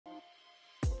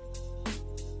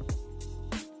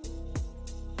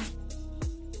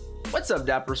What's up,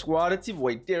 Dapper Squad? It's your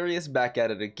boy Darius back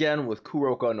at it again with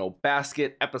Kuroko no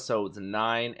Basket, episodes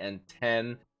 9 and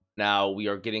 10. Now, we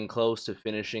are getting close to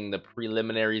finishing the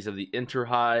preliminaries of the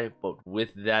Inter-High, but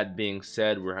with that being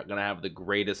said, we're going to have the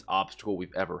greatest obstacle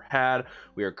we've ever had.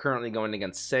 We are currently going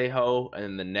against Seiho,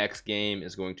 and the next game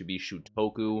is going to be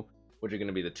Shutoku, which are going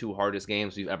to be the two hardest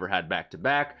games we've ever had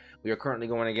back-to-back. We are currently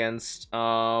going against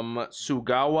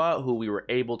Tsugawa, who we were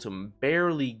able to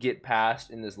barely get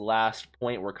past in this last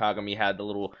point where Kagami had the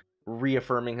little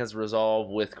reaffirming his resolve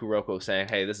with Kuroko saying,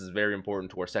 hey, this is very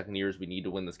important to our second years. We need to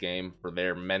win this game for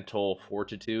their mental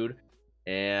fortitude.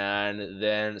 And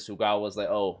then Tsugawa was like,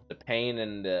 oh, the pain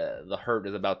and the hurt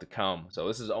is about to come. So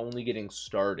this is only getting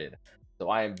started. So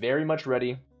I am very much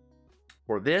ready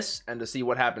for this and to see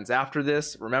what happens after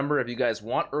this. Remember, if you guys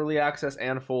want early access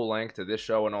and full length to this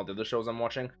show and all the other shows I'm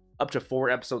watching, up to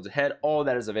 4 episodes ahead, all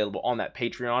that is available on that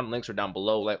Patreon. Links are down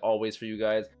below, like always, for you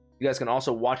guys. You guys can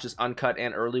also watch this uncut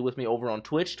and early with me over on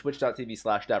Twitch,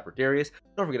 twitch.tv/DapperDarius.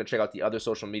 Don't forget to check out the other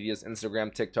social medias,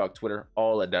 Instagram, TikTok, Twitter,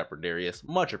 all at DapperDarius.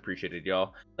 Much appreciated,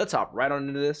 y'all. Let's hop right on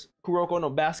into this. Kuroko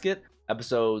no Basket,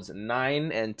 episodes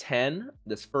 9 and 10.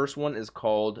 This first one is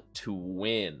called To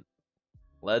Win.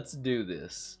 Let's do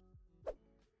this.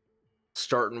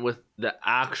 Starting with the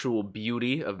actual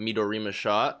beauty of Midorima's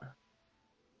shot.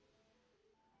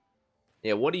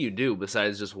 Yeah, what do you do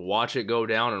besides just watch it go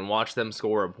down and watch them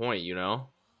score a point, you know?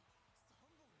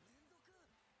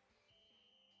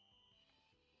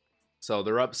 So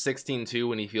they're up 16-2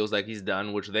 when he feels like he's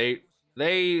done, which they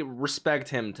respect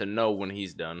him to know when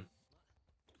he's done.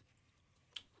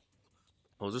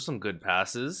 Those are some good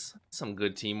passes. Some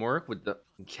good teamwork with the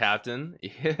captain.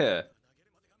 Yeah.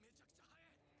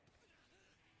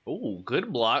 Oh,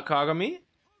 good block, Kagami. It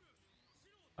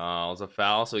was a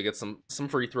foul, so he gets some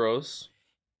free throws.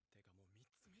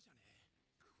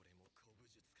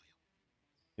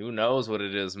 Who knows what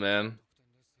it is, man?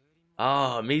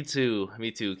 Ah, me too. Me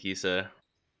too, Kisa.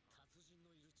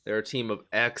 They're a team of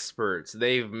experts.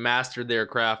 They've mastered their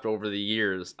craft over the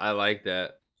years. I like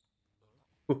that.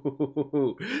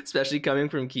 Especially coming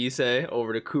from Kisei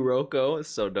over to Kuroko. It's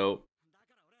so dope.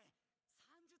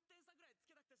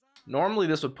 Normally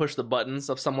this would push the buttons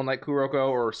of someone like Kuroko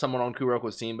or someone on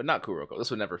Kuroko's team, but not Kuroko. This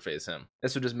would never phase him.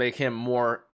 This would just make him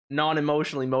more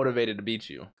non-emotionally motivated to beat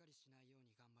you.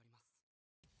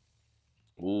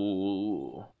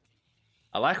 Ooh.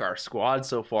 I like our squad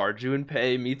so far.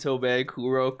 Junpei, Mitobe,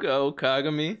 Kuroko,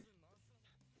 Kagami.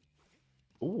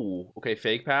 Ooh, okay,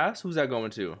 fake pass. Who's that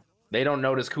going to? They don't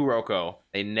notice Kuroko.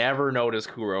 They never notice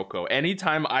Kuroko.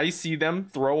 Anytime I see them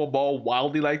throw a ball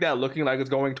wildly like that, looking like it's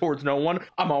going towards no one,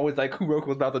 I'm always like,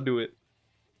 Kuroko's about to do it.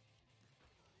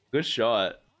 Good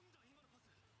shot.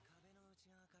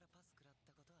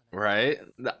 Right?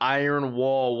 The iron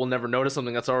wall will never notice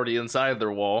something that's already inside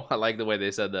their wall. I like the way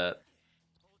they said that.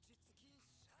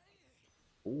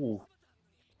 Ooh.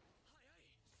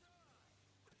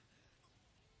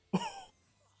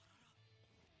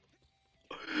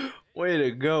 Way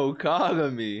to go,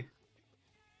 Kagami.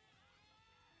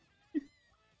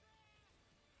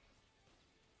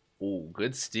 Ooh,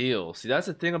 good steal. See, that's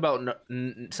the thing about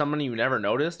someone you never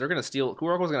notice. They're gonna steal.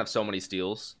 Kuroko's gonna have so many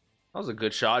steals. That was a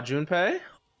good shot, Junpei.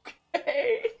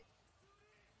 Okay.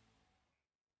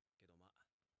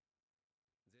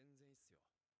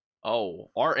 Oh,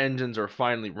 our engines are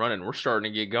finally running. We're starting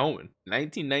to get going.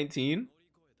 1919.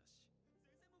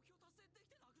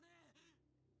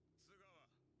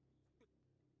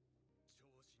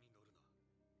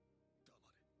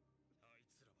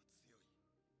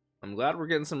 I'm glad we're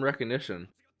getting some recognition.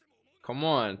 Come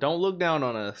on, don't look down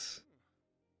on us.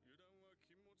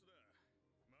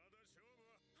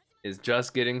 It's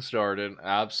just getting started.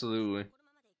 Absolutely.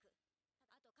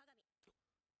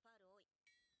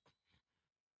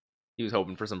 He was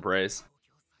hoping for some praise.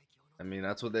 I mean,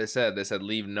 that's what they said. They said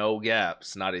leave no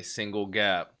gaps, not a single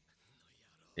gap.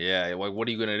 Yeah, like what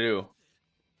are you gonna do?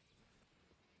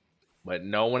 But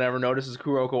no one ever notices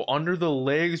Kuroko under the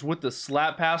legs with the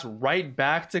slap pass right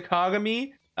back to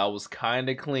Kagami. That was kind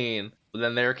of clean. But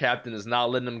then their captain is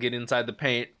not letting them get inside the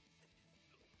paint.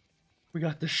 We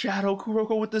got the shadow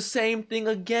Kuroko with the same thing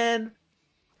again.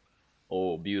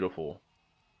 Oh, beautiful.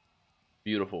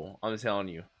 Beautiful. I'm telling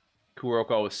you.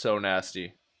 Kuroko is so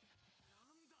nasty.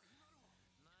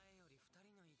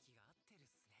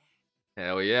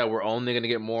 Hell yeah, we're only going to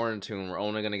get more in tune. We're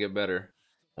only going to get better.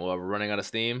 Well, we're running out of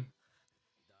steam.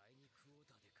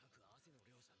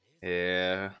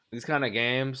 Yeah, these kind of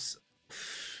games,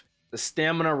 the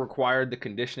stamina required, the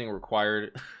conditioning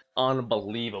required,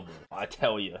 unbelievable, I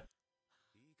tell you.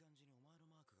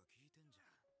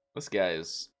 This guy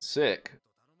is sick.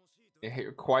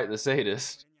 You're quite the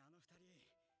sadist.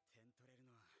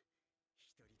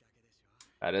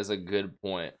 That is a good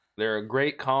point. They're a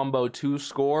great combo to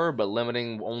score, but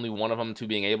limiting only one of them to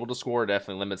being able to score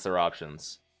definitely limits their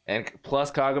options. And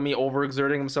plus Kagami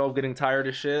overexerting himself, getting tired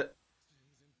of shit.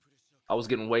 I was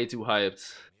getting way too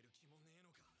hyped.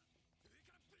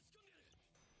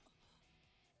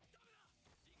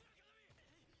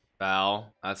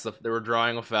 Foul. They were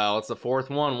drawing a foul. It's the fourth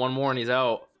one. One more and he's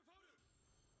out.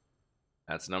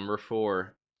 That's number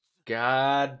 4.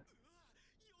 God.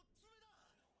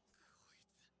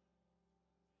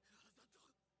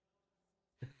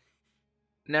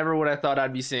 Never would I thought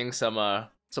I'd be seeing some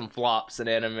flops in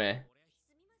anime.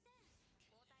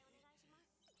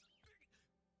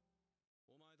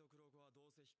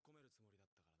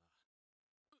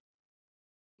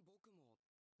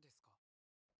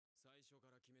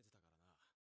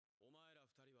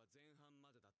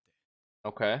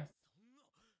 Okay.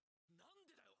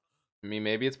 I mean,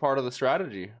 maybe it's part of the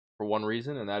strategy for one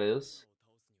reason, and that is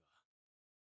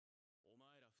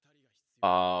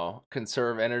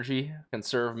conserve energy,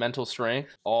 conserve mental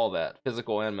strength, all that,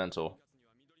 physical and mental.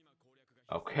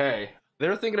 Okay.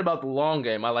 They're thinking about the long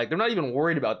game. They're not even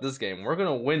worried about this game. We're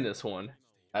gonna win this one.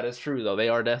 That is true, though. They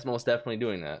are most definitely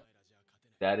doing that.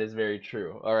 That is very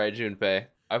true. All right, Junpei.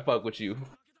 I fuck with you.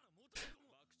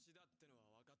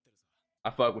 I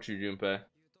fuck with you, Junpei.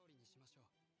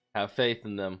 Have faith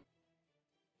in them.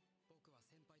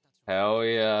 Hell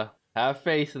yeah. Have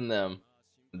faith in them.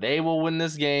 They will win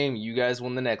this game. You guys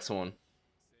win the next one.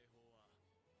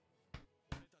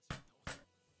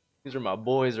 These are my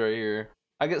boys right here.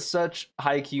 I get such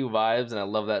high-Q vibes, and I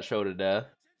love that show to death.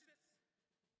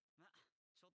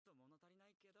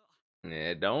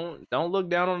 Yeah, don't look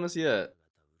down on us yet.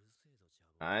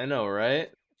 I know, right?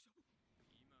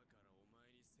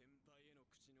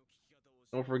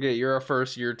 Don't forget, you're our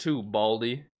first year too,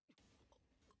 Baldy.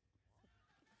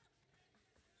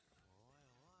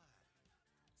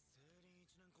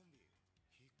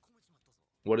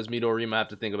 What does Midorima have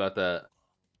to think about that?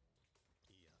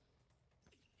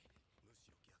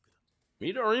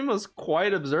 Midorima's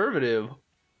quite observative.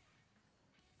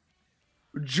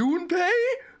 Junpei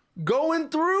going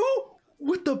through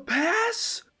with the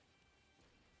pass?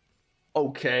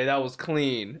 Okay, that was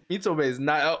clean. Mitobei's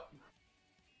not out.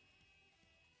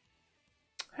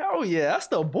 Hell yeah, that's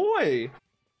the boy.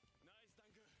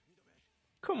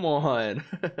 Come on.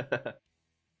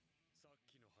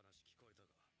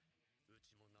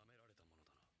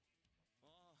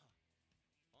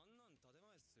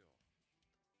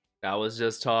 That was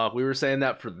just talk. We were saying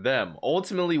that for them.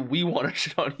 Ultimately, we want to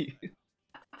shit on you.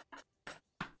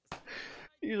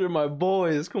 These are my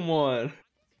boys. Come on.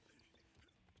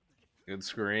 Good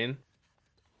screen.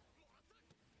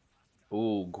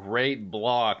 Ooh, great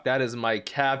block. That is my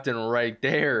captain right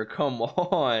there. Come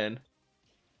on.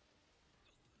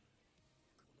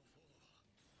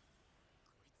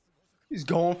 He's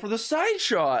going for the side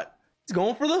shot. He's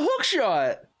going for the hook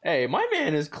shot. Hey, my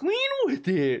man is clean with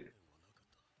it.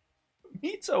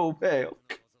 Mitobei.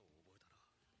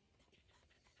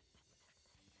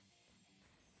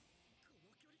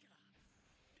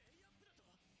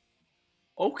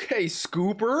 Okay,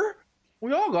 Scooper.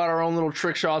 We all got our own little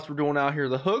trick shots we're doing out here.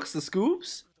 The hooks, the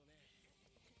scoops.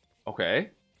 Okay.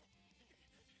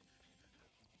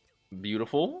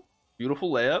 Beautiful.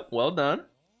 Beautiful layup. Well done.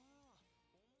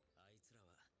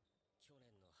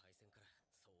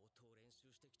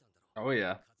 Oh,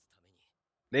 yeah.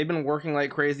 They've been working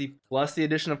like crazy, plus the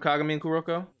addition of Kagami and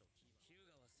Kuroko.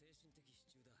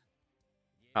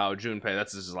 Oh, Junpei.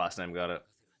 That's his last name. Got it.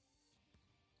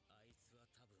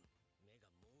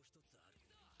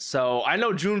 So, I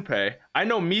know Junpei. I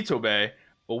know Mitobei.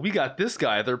 But we got this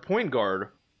guy, their point guard.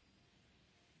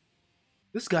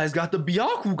 This guy's got the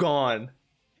Byakugan.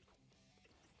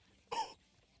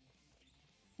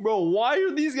 Bro, why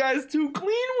are these guys too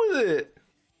clean with it?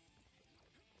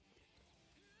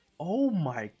 Oh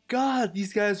my god,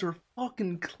 these guys are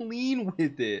fucking clean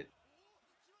with it.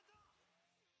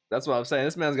 That's what I'm saying.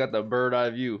 This man's got the bird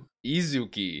eye view.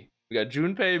 Izuki. We got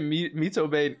Junpei,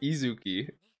 Mitobei, and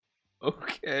Izuki.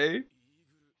 Okay.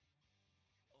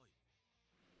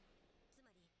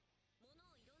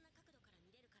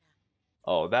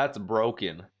 Oh, that's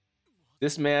broken.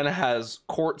 This man has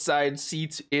courtside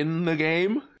seats in the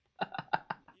game.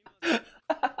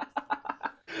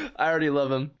 I already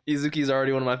love him. Izuki's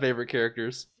already one of my favorite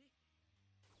characters.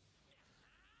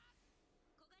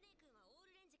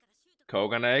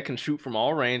 Koganei can shoot from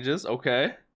all ranges.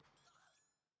 Okay.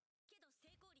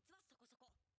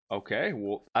 Okay,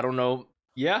 well, I don't know.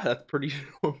 Yeah, that's pretty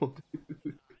normal.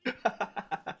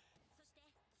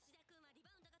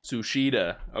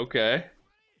 Tsushida. Okay.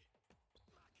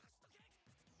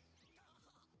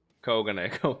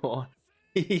 Koganei, come on.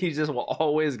 He just will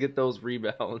always get those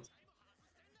rebounds.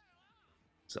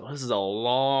 So this is a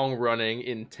long running,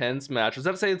 intense match. Does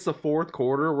that say it's the fourth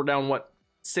quarter? We're down, what,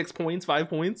 6 points, 5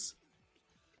 points?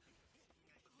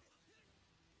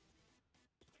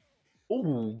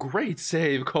 Oh, great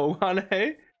save,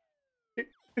 Koganei.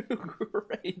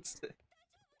 Great save.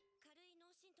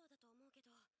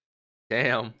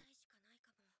 Damn.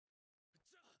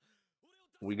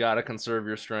 We gotta conserve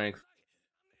your strength.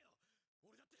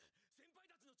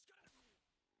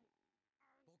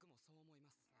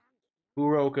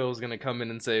 Kuroko's gonna come in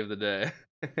and save the day.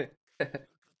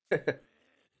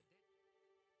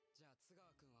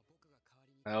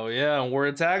 Oh yeah, we're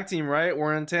a tag team, right?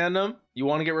 We're in tandem. You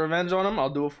want to get revenge on him? I'll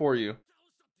do it for you.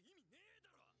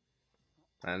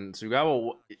 And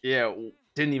Tsugawa, yeah,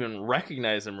 didn't even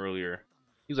recognize him earlier.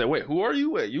 He was like, wait, who are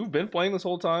you? Wait, you've been playing this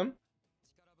whole time?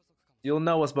 You'll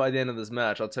know us by the end of this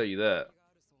match, I'll tell you that.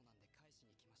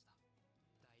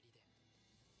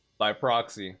 By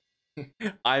proxy.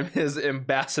 I'm his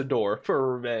ambassador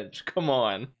for revenge. Come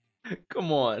on.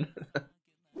 Come on.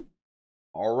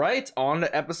 Alright, on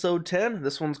to episode 10.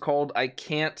 This one's called I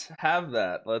Can't Have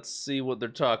That. Let's see what they're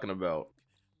talking about.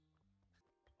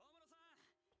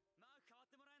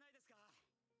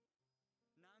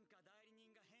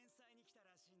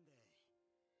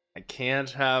 I can't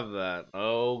have that.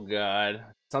 Oh god.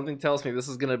 Something tells me this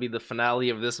is going to be the finale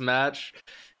of this match,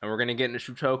 and we're going to get into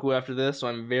Shutoku after this, so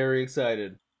I'm very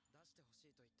excited.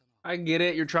 I get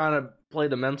it, you're trying to play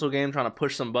the mental game, trying to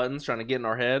push some buttons, trying to get in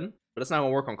our head, but it's not going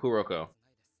to work on Kuroko.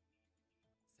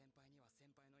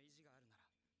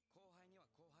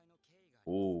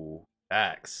 Ooh,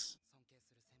 Axe.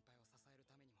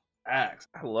 Axe.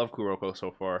 I love Kuroko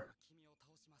so far.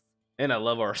 And I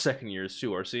love our second years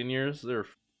too. Our seniors, they're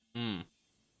And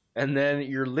then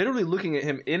you're literally looking at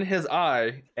him in his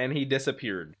eye and he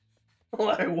disappeared.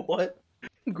 Like what?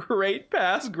 Great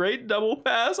pass, great double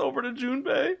pass over to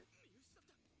Junpei.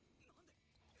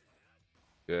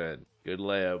 Good. Good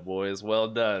layup, boys. Well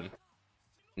done.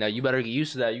 Now you better get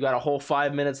used to that. You got a whole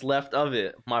 5 minutes left of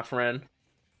it, my friend.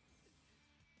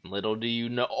 Little do you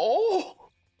know. Oh!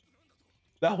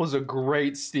 That was a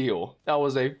great steal. That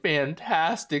was a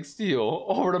fantastic steal.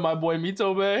 Over to my boy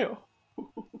Mitobe.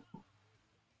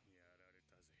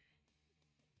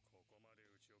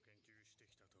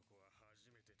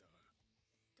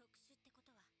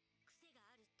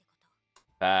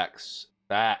 Facts.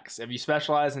 Facts. If you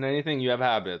specialize in anything, you have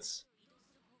habits.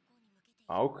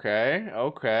 Okay,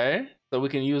 okay. So we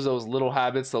can use those little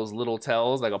habits, those little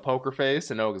tells, like a poker face,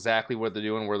 to know exactly what they're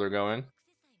doing, where they're going.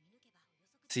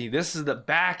 See, this is the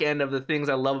back end of the things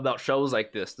I love about shows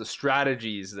like this. The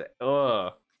strategies.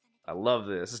 I love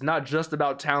this. It's not just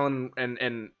about talent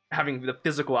and having the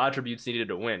physical attributes needed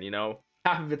to win, you know?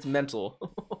 Half of it's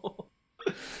mental.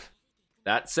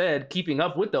 That said, keeping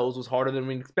up with those was harder than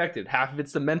we expected. Half of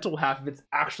it's the mental, half of it's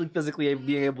actually physically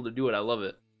being able to do it. I love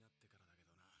it.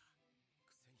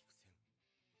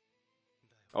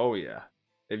 Oh yeah.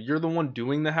 If you're the one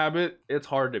doing the habit, it's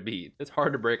hard to beat. It's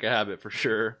hard to break a habit for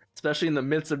sure. Especially in the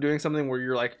midst of doing something where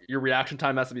you're like, your reaction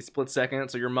time has to be split second,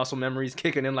 so your muscle memory's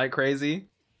kicking in like crazy.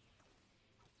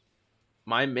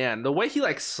 My man, the way he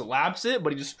like slaps it,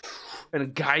 but he just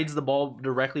and guides the ball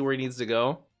directly where he needs to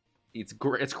go.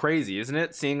 It's crazy, isn't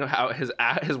it? Seeing how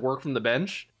his work from the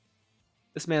bench.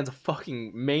 This man's a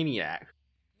fucking maniac.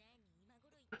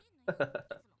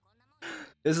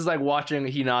 This is like watching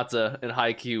Hinata in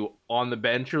Haikyuu on the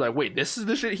bench. You're like, wait, this is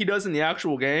the shit he does in the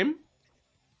actual game?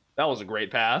 That was a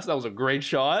great pass. That was a great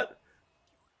shot.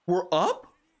 We're up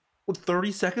with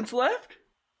 30 seconds left?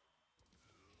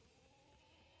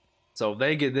 So if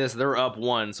they get this, they're up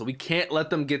 1. So we can't let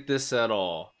them get this at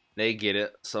all. They get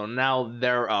it. So now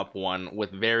they're up 1 with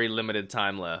very limited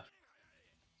time left.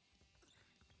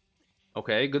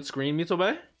 Okay, good screen,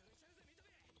 Mitobe.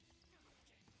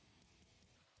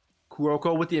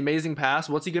 Kuroko with the amazing pass.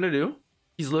 What's he gonna do?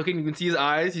 He's looking. You can see his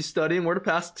eyes. He's studying where to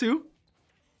pass it to.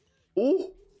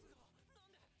 Oh!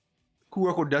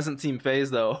 Kuroko doesn't seem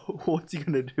phased, though. What's he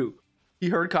gonna do? He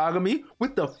heard Kagami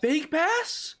with the fake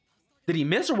pass? Did he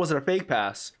miss or was it a fake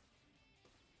pass?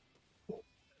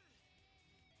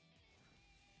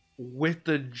 With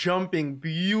the jumping,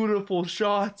 beautiful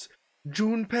shots.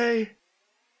 Junpei.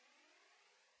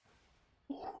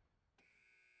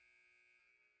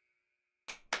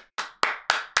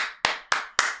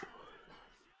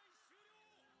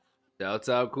 Shouts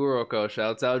out Kuroko,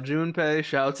 shouts out Junpei,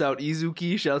 shouts out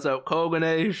Izuki, shouts out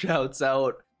Koganei, shouts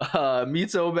out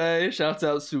Mitobe, shouts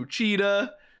out Tsuchida,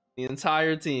 the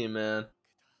entire team, man.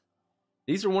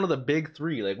 These are one of the big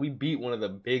 3. Like, we beat one of the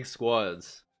big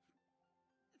squads.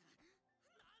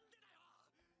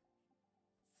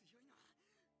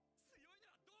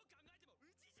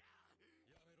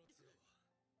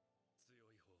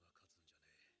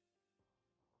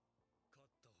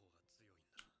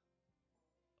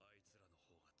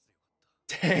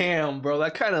 Damn, bro,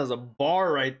 that kind of is a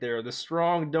bar right there. The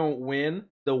strong don't win.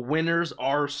 The winners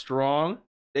are strong.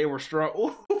 They were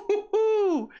strong.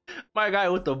 Ooh, my guy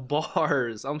with the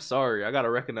bars. I'm sorry. I gotta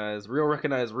recognize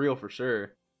real for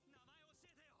sure.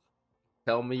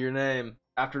 Tell me your name.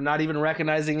 After not even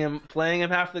recognizing him, playing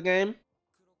him half the game,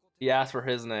 he asked for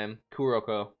his name,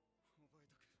 Kuroko.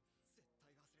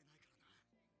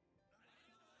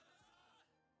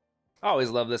 I always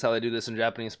love this, how they do this in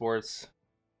Japanese sports.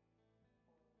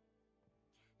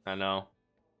 I know.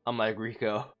 I'm like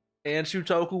Rico. And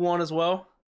Shutoku won as well.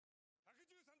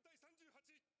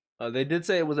 They did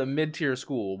say it was a mid-tier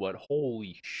school, but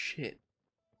holy shit.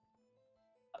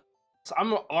 So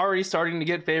I'm already starting to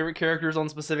get favorite characters on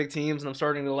specific teams, and I'm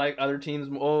starting to like other teams.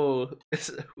 Oh,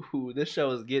 this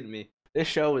show is getting me. This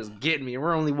show is getting me.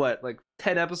 We're only what, like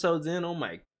 10 episodes in? Oh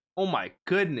my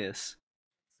goodness.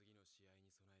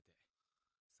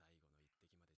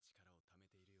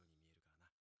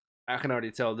 I can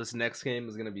already tell this next game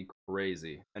is gonna be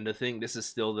crazy. And to think this is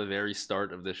still the very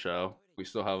start of the show. We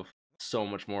still have so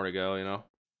much more to go, you know?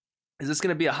 Is this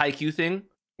gonna be a Haikyuu thing?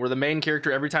 Where the main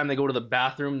character, every time they go to the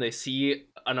bathroom, they see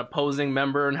an opposing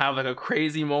member and have like a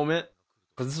crazy moment?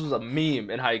 Because this was a meme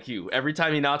in Haikyuu. Every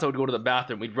time Hinata would go to the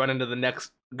bathroom, we'd run into the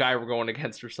next guy we're going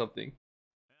against or something.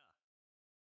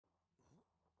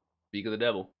 Speak of the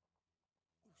devil.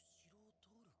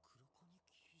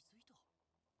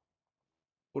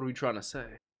 What are we trying to say?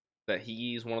 That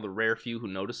he's one of the rare few who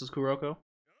notices Kuroko?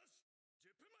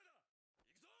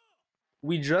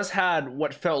 We just had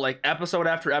what felt like episode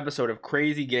after episode of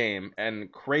crazy game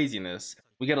and craziness.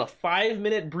 We get a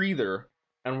 5-minute breather,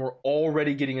 and we're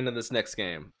already getting into this next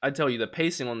game. I tell you, the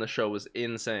pacing on the show was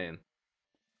insane.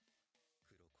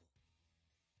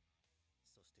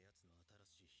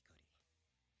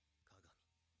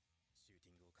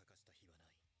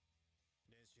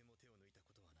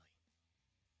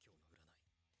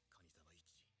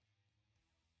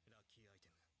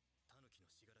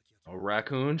 A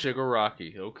raccoon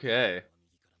Shigaraki. Okay.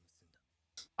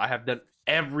 I have done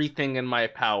everything in my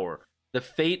power.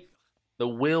 The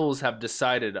wills have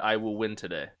decided I will win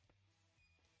today.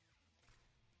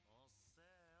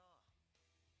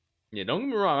 Yeah, don't get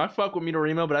me wrong. I fuck with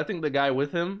Midorima, but I think the guy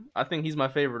with him, I think he's my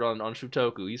favorite on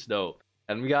Shutoku. He's dope.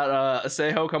 And we got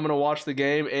Seiho coming to watch the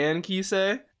game and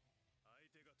Kisei.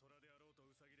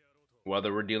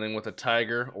 Whether we're dealing with a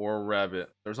tiger or a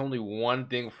rabbit, there's only one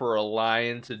thing for a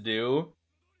lion to do.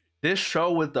 This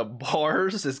show with the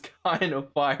bars is kind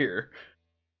of fire.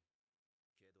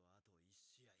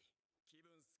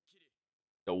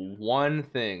 The one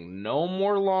thing, no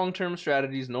more long-term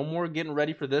strategies, no more getting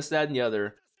ready for this, that, and the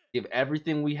other. Give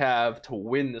everything we have to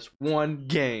win this one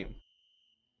game.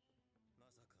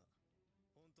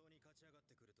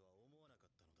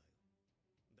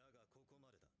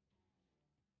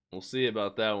 We'll see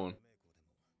about that one.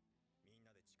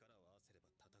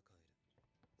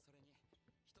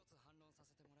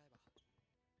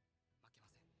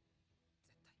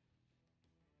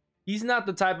 He's not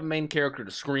the type of main character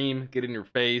to scream, get in your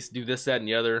face, do this, that, and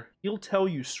the other. He'll tell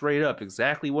you straight up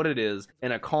exactly what it is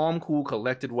in a calm, cool,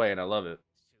 collected way, and I love it.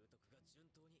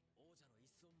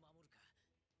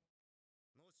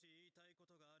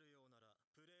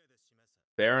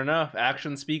 Fair enough.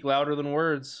 Actions speak louder than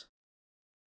words.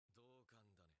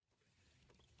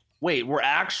 Wait, we're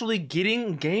actually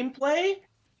getting gameplay?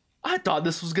 I thought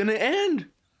this was gonna end.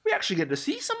 We actually get to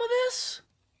see some of this?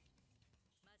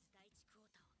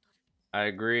 I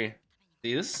agree.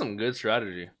 See, this is some good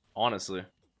strategy, honestly.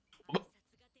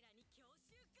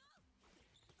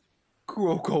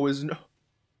 Kuroko is no...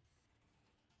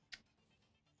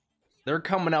 They're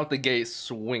coming out the gate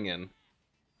swinging.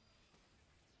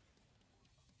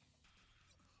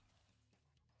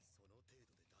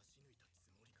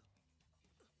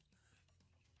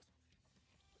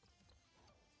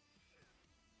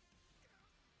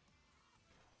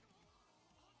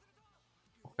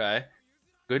 Okay.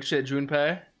 Good shit,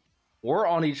 Junpei. We're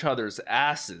on each other's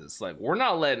asses. Like, we're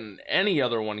not letting any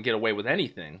other one get away with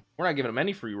anything. We're not giving them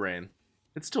any free reign.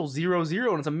 It's still 0-0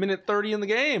 and it's a minute 30 in the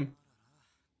game.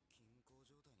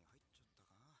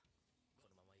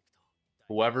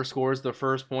 Whoever scores the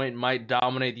first point might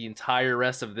dominate the entire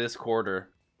rest of this quarter.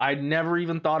 I never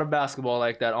even thought of basketball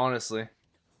like that, honestly.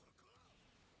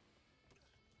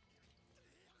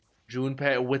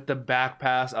 Junpei with the back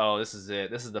pass. Oh, this is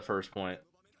it. This is the first point.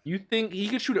 You think he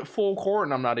could shoot at full court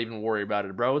and I'm not even worried about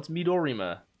it, bro. It's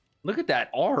Midorima. Look at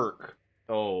that arc.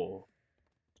 Oh.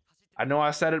 I know I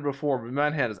said it before, but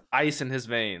man has ice in his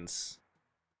veins.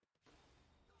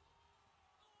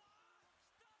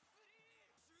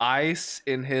 Ice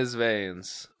in his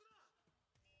veins.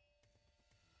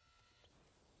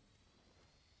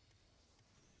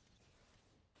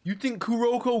 You think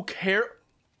Kuroko care?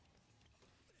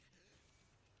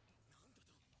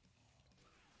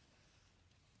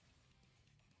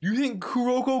 You think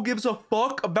Kuroko gives a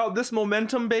fuck about this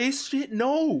momentum-based shit?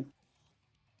 No!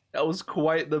 That was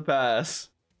quite the pass.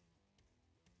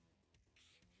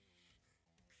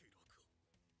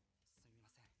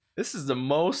 This is the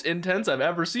most intense I've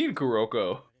ever seen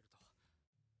Kuroko.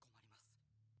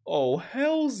 Oh,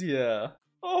 hells yeah.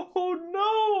 Oh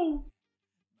no!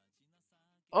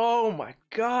 Oh my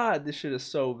god, this shit is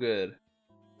so good.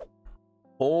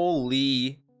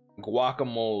 Holy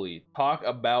guacamole. Talk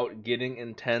about getting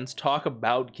intense. Talk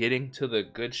about getting to the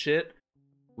good shit.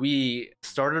 We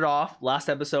started off last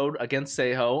episode against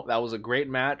Seiho. That was a great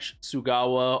match.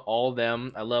 Tsugawa, all of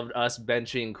them. I loved us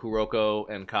benching Kuroko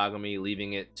and Kagami,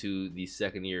 leaving it to the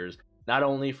second years. Not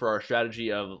only for our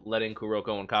strategy of letting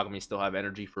Kuroko and Kagami still have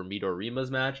energy for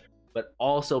Midorima's match, but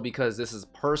also because this is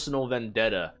personal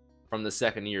vendetta from the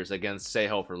second years against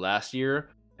Seiho for last year.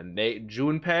 And they,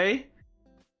 Junpei,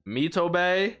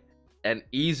 Mitobe, and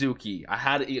Izuki.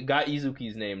 Got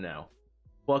Izuki's name now.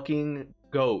 Fucking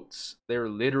goats. They're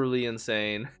literally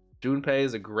insane. Junpei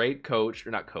is a great coach,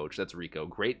 or not coach, that's Rico.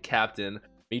 Great captain.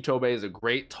 Mitobe is a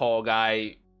great tall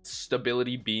guy,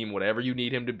 stability beam, whatever you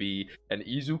need him to be. And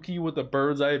Izuki with the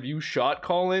bird's eye view shot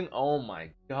calling. Oh my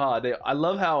god. I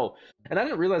love how, and I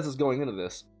didn't realize this going into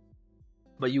this,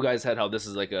 but you guys had how this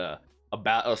is like a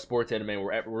sports anime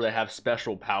where they have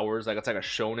special powers. Like it's like a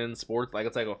shonen sport. Like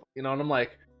it's like a, you know, and I'm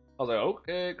like, I was like,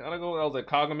 okay, kind of go. I was like,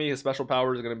 Kagami, his special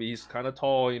powers are gonna be, he's kind of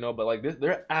tall, you know, but like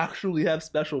they actually have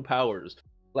special powers.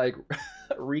 Like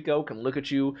Rico can look at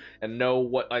you and know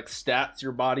what like stats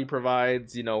your body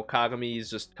provides. You know, Kagami's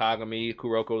just Kagami.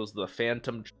 Kuroko's the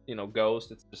phantom, you know,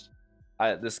 ghost. It's just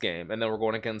this game, and then we're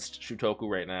going against Shutoku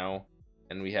right now,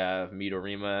 and we have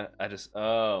Midorima.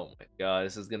 Oh my god,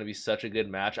 this is gonna be such a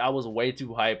good match. I was way too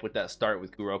hyped with that start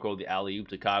with Kuroko, the alley-oop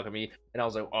to Kagami, and I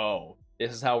was like, oh,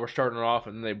 this is how we're starting off,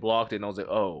 and then they blocked it, and I was like,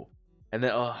 oh. And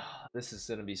then, oh, this is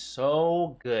gonna be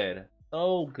so good.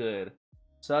 So good.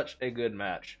 Such a good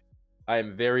match. I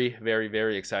am very, very,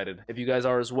 very excited. If you guys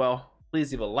are as well,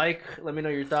 please leave a like. Let me know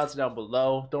your thoughts down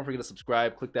below. Don't forget to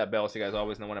subscribe. Click that bell so you guys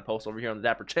always know when I post over here on the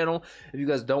Dapper channel. If you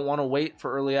guys don't want to wait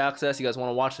for early access, you guys want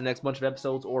to watch the next bunch of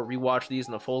episodes or rewatch these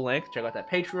in the full length, check out that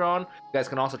Patreon. You guys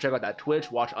can also check out that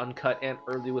Twitch. Watch uncut and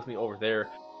early with me over there.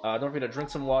 Don't forget to drink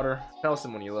some water. Tell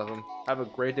someone you love them. Have a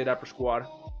great day, Dapper Squad.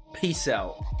 Peace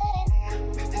out.